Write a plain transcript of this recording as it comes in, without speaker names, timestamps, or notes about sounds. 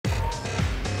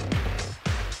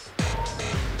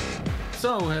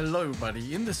So hello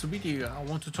everybody, in this video I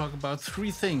want to talk about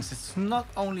three things. It's not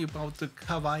only about the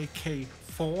Kawai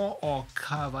K4 or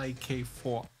Kawai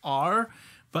K4R,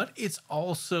 but it's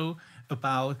also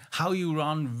about how you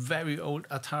run very old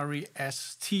Atari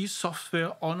ST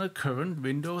software on a current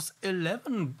Windows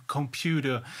 11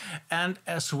 computer, and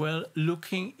as well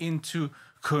looking into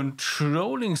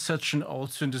controlling such an old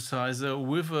synthesizer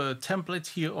with a template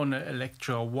here on an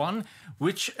Electra One,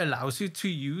 which allows you to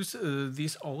use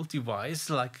this old device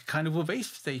like kind of a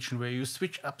Wavestation where you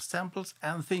switch up samples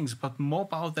and things, but more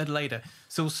about that later.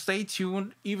 So stay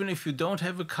tuned. Even if you don't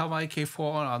have a Kawai K4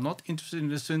 or are not interested in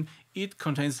this synth, it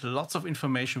contains lots of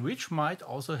information which might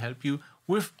also help you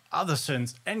with other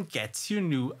synths and gets you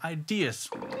new ideas.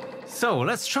 So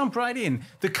let's jump right in.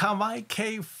 The Kawai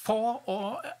K4,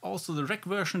 or also the rec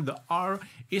version, the R,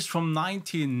 is from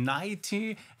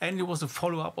 1990, and it was a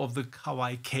follow-up of the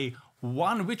Kawai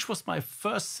K1, which was my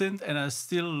first synth and I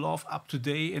still love up to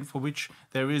date, and for which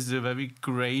there is a very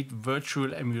great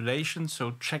virtual emulation,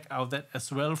 so check out that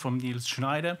as well from Niels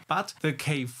Schneider. But the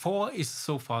K4 is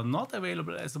so far not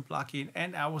available as a plugin,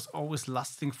 and I was always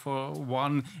lusting for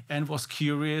one and was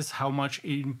curious how much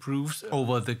it improves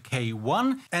over the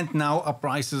K1, and now our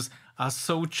prices are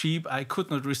so cheap I could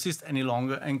not resist any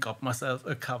longer and got myself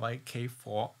a Kawai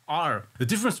K4R. The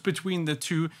difference between the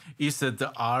two is that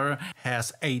the R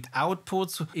has 8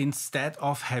 outputs instead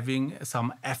of having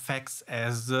some effects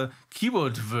as the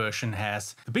keyboard version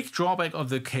has. The big drawback of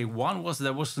the K1 was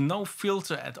there was no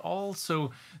filter at all,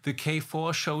 so the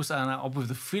K4 shows up with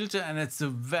the filter, and it's a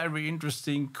very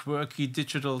interesting, quirky,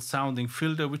 digital sounding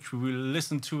filter which we will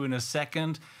listen to in a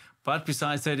second. But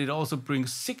besides that, it also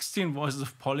brings 16 voices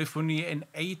of polyphony and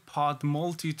 8-part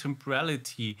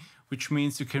multi-temporality, which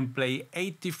means you can play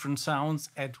 8 different sounds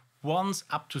at once,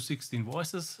 up to 16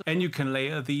 voices. And you can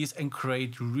layer these and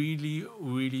create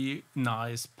really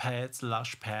nice pads,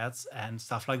 lush pads and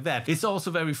stuff like that. It's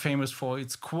also very famous for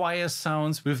its choir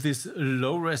sounds with this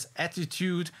low-res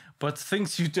attitude, but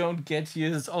things you don't get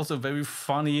here. It's also very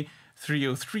funny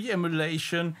 303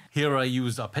 emulation. Here I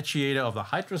use arpeggiator of the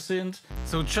Hydra synth.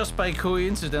 So just by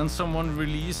coincidence, someone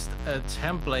released a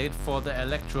template for the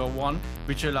Electra One,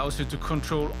 which allows you to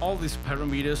control all these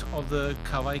parameters of the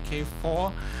Kawai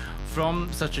K4 from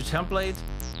such a template.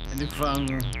 And if I'm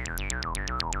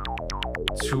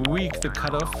tweak the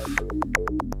cutoff,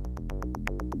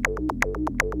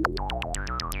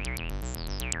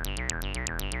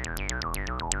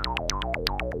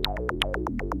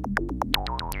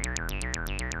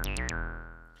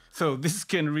 so this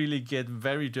can really get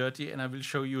very dirty, and I will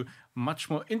show you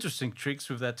much more interesting tricks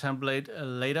with that template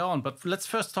later on. But let's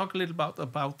first talk a little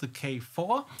about the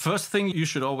K4. First thing you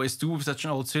should always do with such an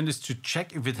old synth is to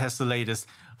check if it has the latest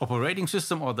operating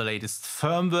system or the latest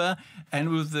firmware. And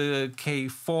with the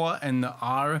K4 and the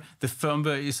R, the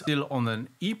firmware is still on an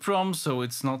EEPROM, so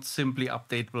it's not simply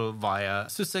updatable via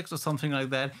SysEx or something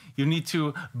like that. You need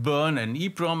to burn an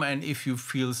EEPROM, and if you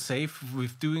feel safe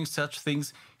with doing such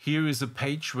things, here is a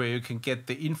page where you can get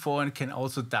the info and can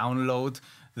also download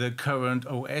the current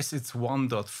OS. It's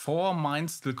 1.4, mine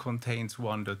still contains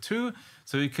 1.2,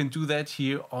 so you can do that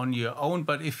here on your own.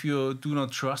 But if you do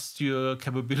not trust your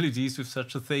capabilities with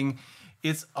such a thing,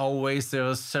 it's always, there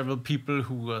are several people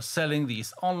who are selling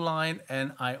these online,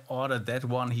 and I ordered that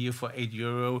one here for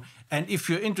 €8. And if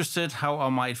you're interested how I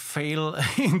might fail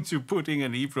into putting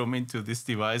an EEPROM into this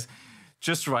device,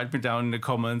 just write me down in the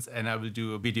comments and I will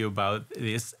do a video about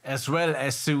this as well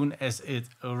as soon as it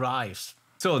arrives.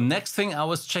 So next thing, I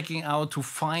was checking out to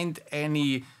find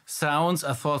any sounds.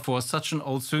 I thought for such an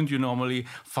old synth you normally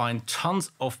find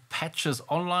tons of patches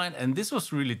online, and this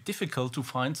was really difficult to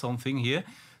find something here.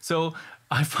 So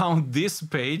I found this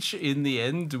page in the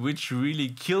end, which really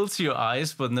kills your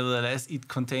eyes, but nevertheless it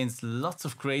contains lots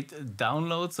of great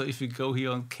downloads. So if you go here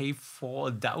on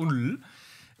K4 download,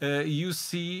 you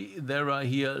see there are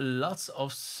here lots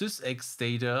of SysEx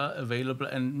data available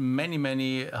and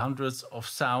many hundreds of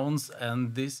sounds,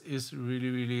 and this is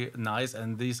really nice,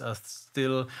 and these are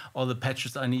still all the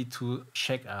patches I need to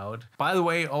check out. By the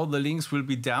way, all the links will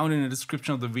be down in the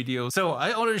description of the video. So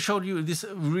I already showed you this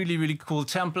really cool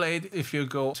template. If you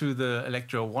go to the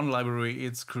Electra One library,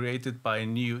 it's created by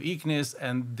Neo Ignis,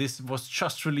 and this was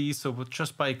just released, so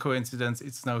just by coincidence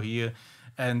it's now here.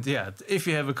 And yeah, if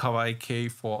you have a Kawai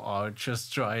K4R,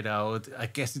 just try it out. I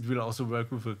guess it will also work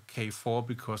with a K4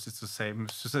 because it's the same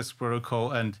SysEx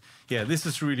protocol. And yeah, this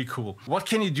is really cool. What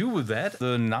can you do with that?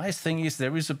 The nice thing is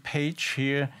there is a page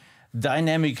here,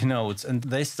 dynamic nodes, and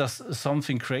this does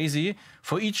something crazy.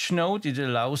 For each node, it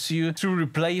allows you to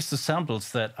replace the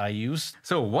samples that I use.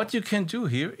 So what you can do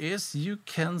here is you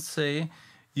can say,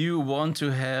 you want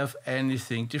to have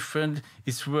anything different,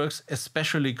 it works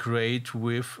especially great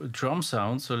with drum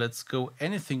sound. So let's go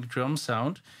anything drum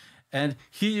sound. And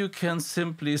here you can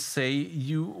simply say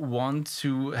you want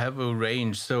to have a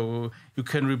range. So you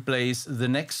can replace the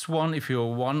next one if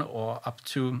you're one or up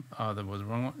to, that was the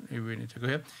wrong one, we need to go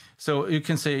here. So you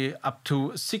can say up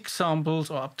to 6 samples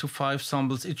or up to 5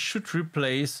 samples. It should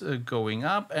replace going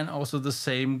up and also the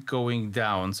same going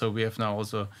down. So we have now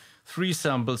also 3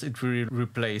 samples it will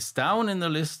replace down in the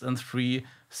list and 3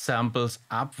 samples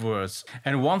upwards.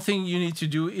 And one thing you need to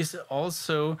do is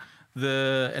also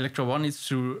the Electra One needs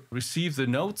to receive the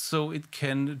notes so it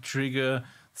can trigger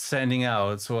sending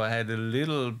out. So I had a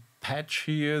little patch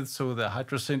here, so the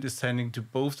Hydrosynth is sending to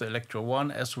both the Electra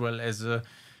One as well as the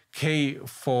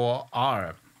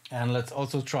K4R. And let's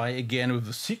also try again with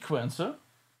the sequencer.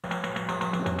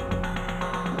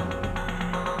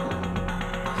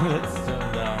 Let's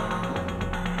turn down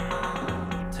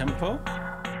tempo.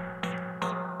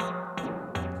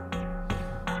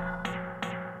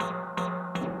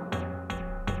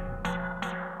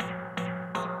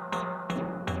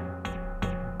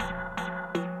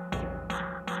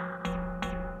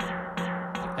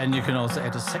 And you can also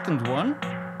add a second one.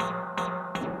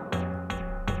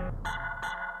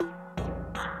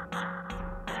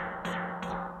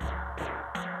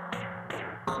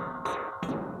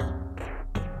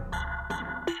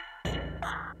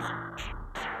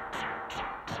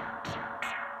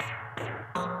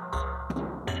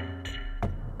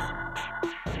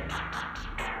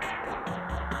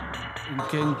 You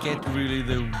can get really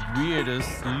the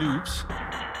weirdest loops.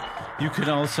 You can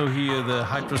also hear the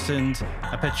Hydrosynth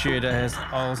arpeggiator has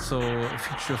also a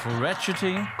feature for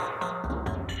ratcheting.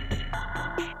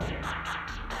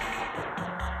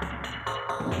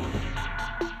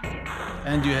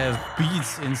 And you have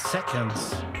beats in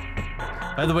seconds.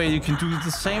 By the way, you can do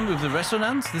the same with the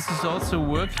resonance. This is also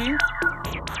working.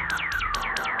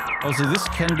 Also, this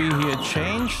can be here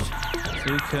changed.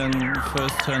 So you can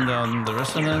first turn down the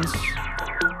resonance.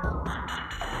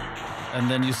 And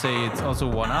then you say it's also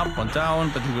one up, one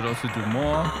down, but you could also do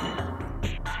more.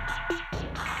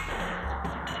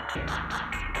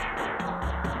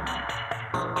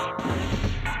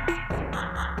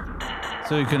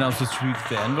 So you can also tweak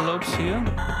the envelopes here.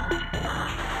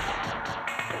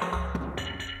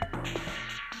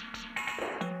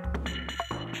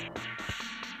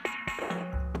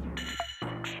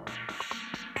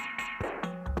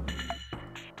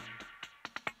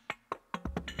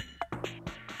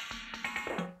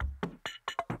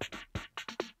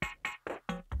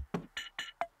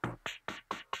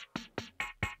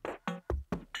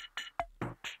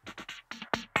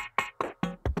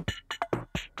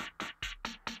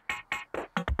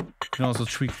 You can also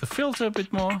tweak the filter a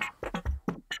bit more.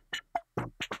 You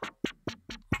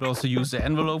could also use the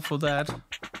envelope for that.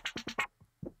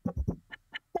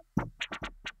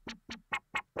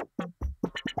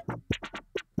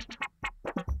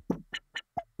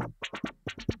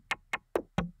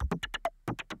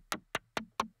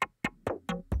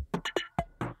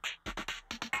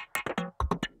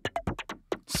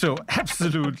 So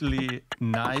absolutely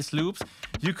nice loops.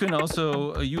 You can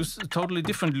also use totally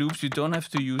different loops. You don't have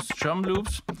to use drum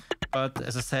loops, but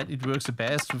as I said, it works the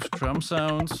best with drum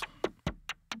sounds.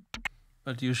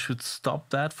 But you should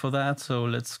stop that for that. So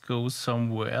let's go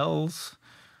somewhere else.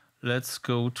 Let's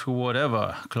go to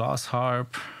whatever, glass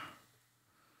harp.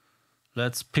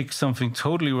 Let's pick something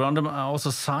totally random.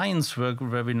 Also sines work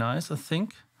very nice, I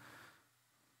think.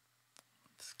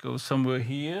 Let's go somewhere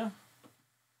here.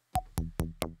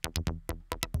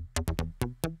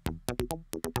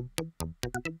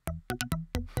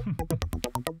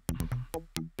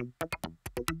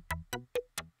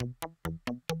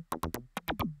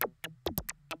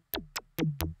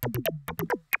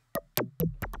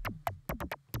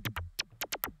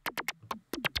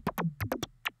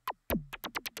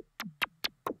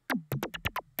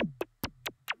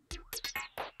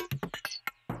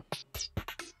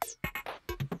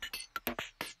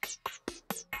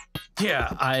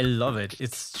 Yeah, I love it.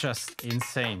 It's just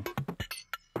insane.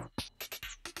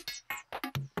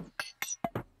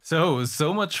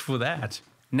 So much for that.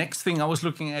 Next thing I was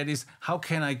looking at is how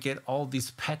can I get all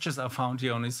these patches I found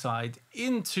here on this site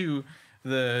into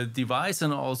the device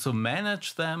and also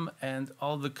manage them, and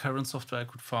all the current software I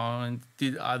could find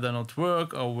did either not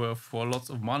work or were for lots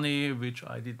of money, which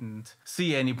I didn't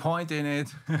see any point in it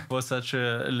for such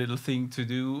a little thing to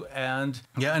do. And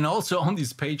yeah, and also on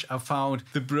this page I found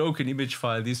the broken image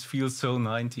file. This feels so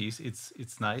 90s.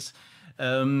 It's nice.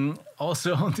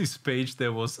 Also on this page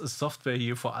there was a software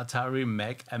here for Atari,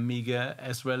 Mac, Amiga,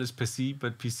 as well as PC,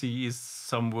 but PC is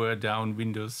somewhere down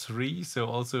Windows 3, so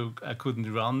also I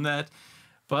couldn't run that.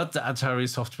 But the Atari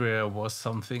software was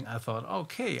something I thought,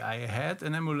 okay, I had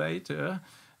an emulator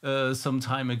some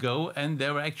time ago, and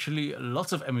there were actually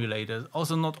lots of emulators.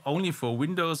 Also, not only for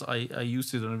Windows, I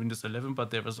used it on Windows 11,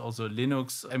 but there was also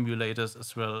Linux emulators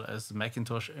as well as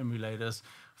Macintosh emulators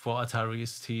for Atari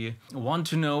ST. One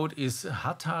to note is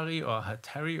Hatari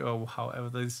or however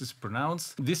this is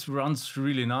pronounced. This runs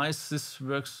really nice. This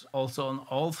works also on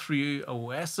all three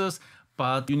OSs.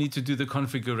 But you need to do the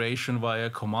configuration via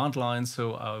command line,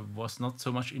 so I was not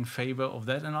so much in favor of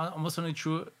that. And I'm also not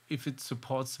sure if it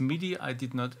supports MIDI. I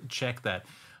did not check that.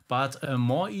 But a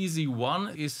more easy one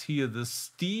is here the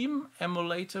Steam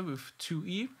Emulator with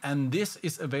 2E. And this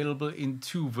is available in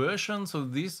two versions. So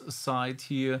this side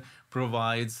here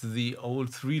provides the old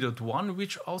 3.1,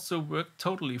 which also worked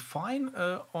totally fine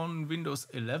on Windows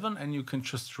 11, and you can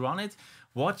just run it.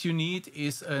 What you need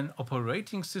is an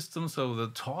operating system, so the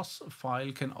TOS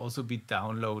file can also be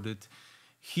downloaded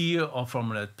here or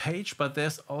from that page, but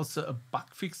there's also a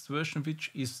bug-fixed version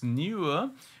which is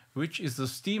newer, which is the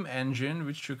Steam engine,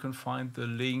 which you can find the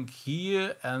link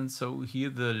here. And so here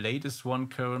the latest one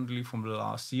currently from the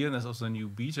last year, and there's also a new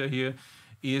beta here,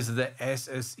 is the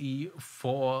SSE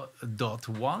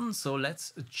 4.1. So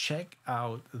let's check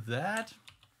out that.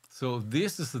 So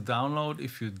this is the download.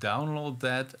 If you download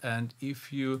that and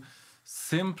if you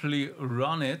simply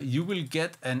run it, you will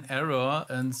get an error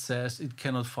and says it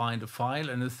cannot find a file.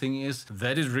 And the thing is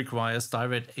that it requires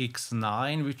DirectX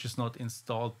 9, which is not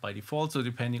installed by default. So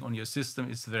depending on your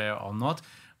system, it's there or not.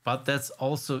 But that's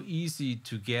also easy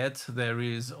to get. There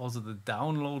is also the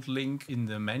download link in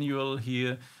the manual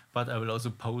here, but I will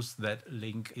also post that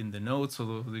link in the notes.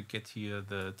 So you get here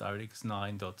the DirectX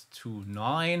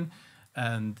 9.29.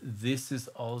 And this is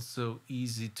also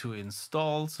easy to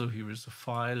install. So here is a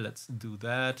file. Let's do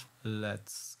that.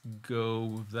 Let's go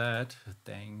with that.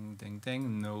 Dang, dang,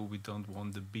 dang. No, we don't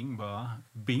want the Bing bar.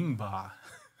 Bing bar.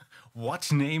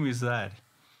 What name is that?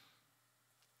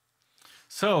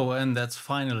 So, and that's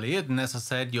finally it. And as I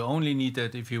said, you only need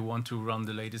that if you want to run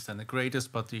the latest and the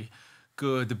greatest, but the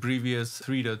previous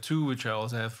 3.2, which I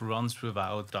also have, runs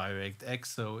without DirectX.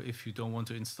 So if you don't want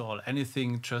to install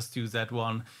anything, just use that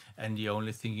one. And the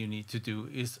only thing you need to do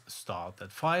is start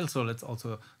that file. So let's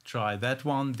also try that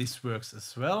one. This works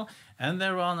as well. And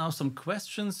there are now some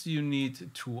questions you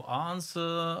need to answer.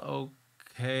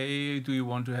 Okay, do you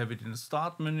want to have it in the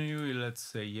start menu? Let's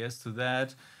say yes to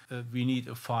that. We need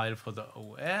a file for the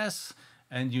OS,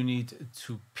 and you need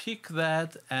to pick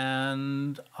that.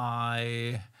 And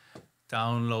I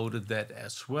downloaded that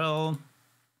as well.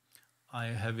 I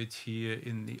have it here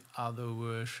in the other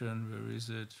version. Where is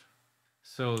it?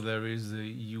 So there is the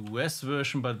US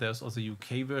version, but there's also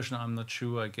UK version. I'm not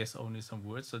sure. I guess only some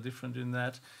words are different in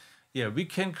that. Yeah, we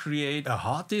can create a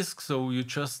hard disk. So you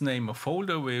just name a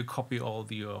folder where you copy all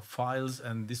your files,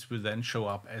 and this will then show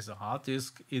up as a hard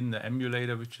disk in the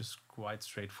emulator, which is quite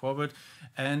straightforward.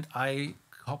 And I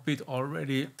copied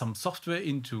already some software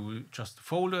into just a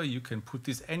folder. You can put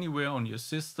this anywhere on your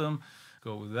system.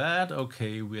 Go with that.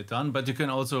 Okay, we're done. But you can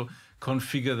also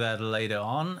configure that later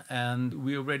on, and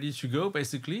we're ready to go.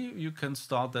 Basically, you can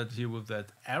start that here with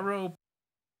that arrow.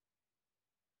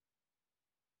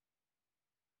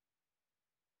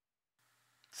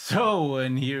 So,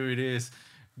 and here it is.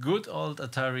 Good old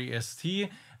Atari ST.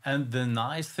 And the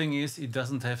nice thing is it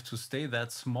doesn't have to stay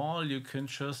that small. You can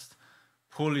just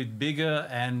pull it bigger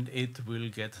and it will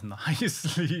get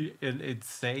nicely and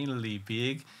insanely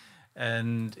big.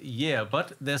 And yeah,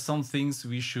 but there's some things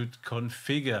we should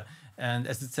configure. And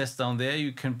as it says down there,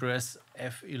 you can press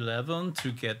F11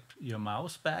 to get your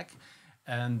mouse back.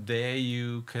 And there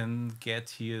you can get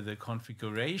here the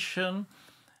configuration.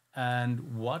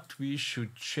 And what we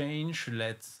should change,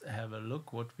 let's have a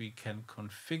look what we can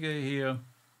configure here.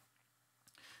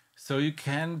 So you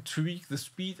can tweak the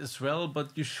speed as well,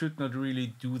 but you should not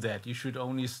really do that. You should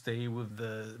only stay with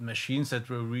the machines that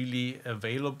were really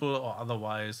available, or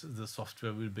otherwise the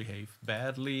software will behave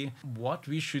badly. What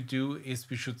we should do is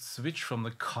we should switch from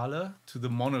the color to the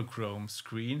monochrome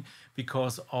screen,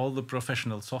 because all the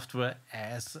professional software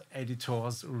as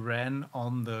editors ran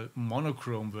on the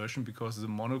monochrome version, because the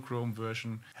monochrome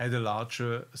version had a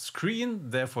larger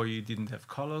screen. Therefore, you didn't have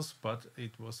colors, but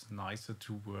it was nicer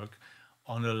to work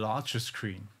on a larger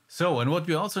screen. So, and what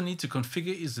we also need to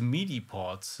configure is MIDI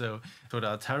ports. So the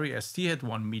Atari ST had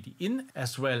one MIDI in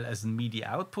as well as MIDI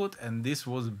output, and this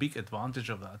was a big advantage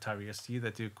of the Atari ST,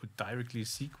 that you could directly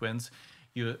sequence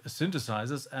your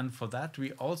synthesizers. And for that,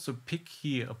 we also pick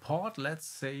here a port. Let's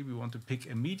say we want to pick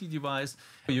a MIDI device.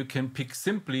 You can pick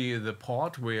simply the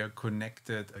port where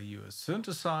connected your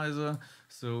synthesizer.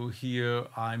 So here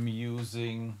I'm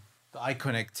using the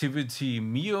iConnectivity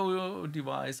Mio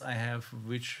device I have,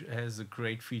 which has a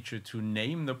great feature to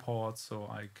name the port. So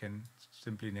I can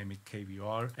simply name it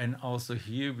KVR. And also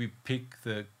here we pick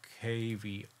the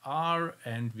KVR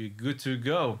and we're good to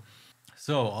go.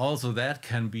 So also that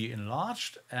can be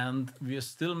enlarged, and we are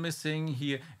still missing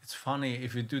here. It's funny,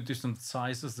 if you do different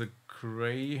sizes, the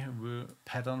gray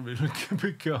pattern will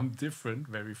become different.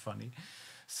 Very funny.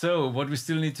 So what we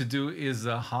still need to do is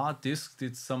a hard disk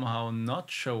did somehow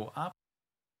not show up.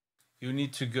 You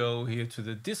need to go here to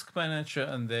the disk manager,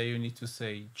 and there you need to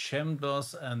say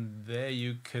ChemDOS, and there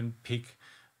you can pick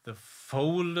the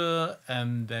folder,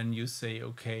 and then you say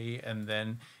OK, and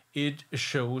then it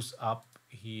shows up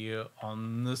here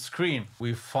on the screen.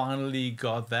 We finally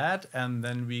got that, and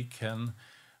then we can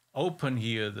open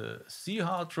here the C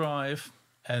hard drive,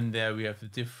 and there we have the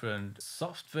different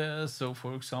software. So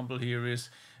for example,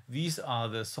 these are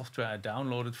the software I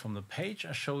downloaded from the page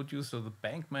I showed you. So the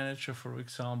bank manager, for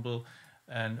example,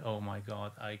 and oh my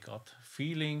God, I got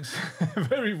feelings,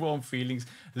 very warm feelings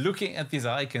looking at these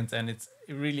icons, and it's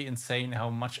really insane how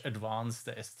much advanced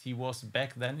the ST was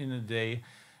back then in the day.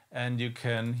 And you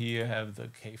can here have the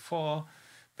K4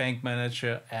 bank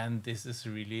manager, and this is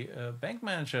really a bank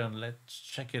manager. And let's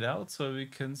check it out. So we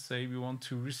can say we want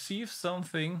to receive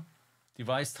something.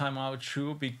 Device timeout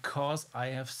true, because I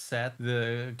have set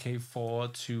the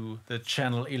K4 to the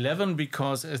channel 11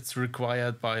 because it's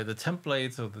required by the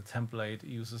template. So the template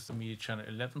uses the MIDI channel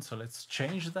 11. So let's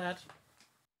change that.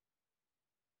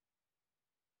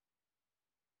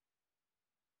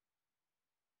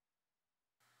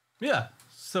 Yeah,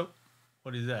 so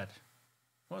what is that?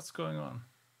 What's going on?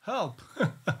 Help!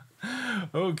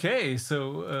 Okay,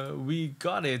 so we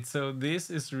got it. So this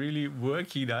is really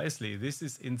working nicely. This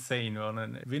is insane. On a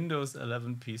Windows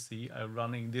 11 PC, I'm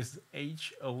running this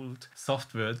age-old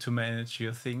software to manage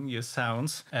your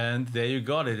sounds. And there you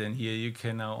got it. And here you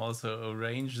can now also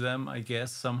arrange them, I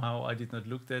guess. Somehow I did not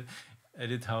look at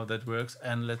edit how that works.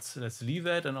 And let's leave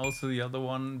that. And also the other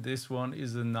one, this one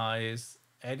is a nice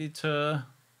editor.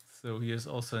 So here's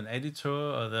also an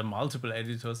editor. There are multiple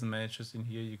editors and managers in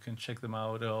here. You can check them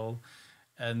out all.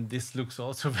 And this looks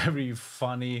also very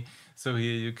funny. So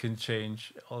here you can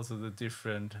change also the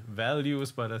different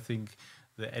values, but I think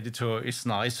the editor is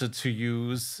nicer to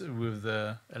use with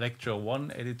the Electra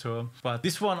One editor. But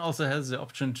this one also has the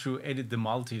option to edit the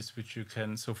multis, which you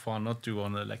can so far not do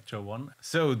on Electra One.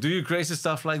 So do you crazy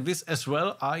stuff like this as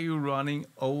well? Are you running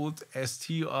old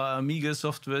ST or Amiga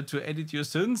software to edit your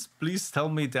synths? Please tell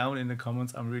me down in the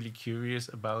comments. I'm really curious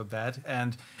about that.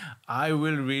 And I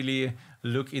will really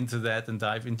look into that and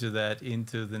dive into that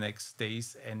into the next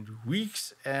days and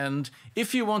weeks. And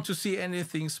if you want to see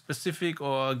anything specific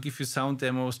or give you sound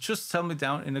demos, just tell me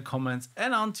down in the comments.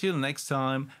 And until next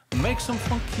time, make some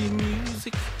funky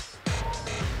music.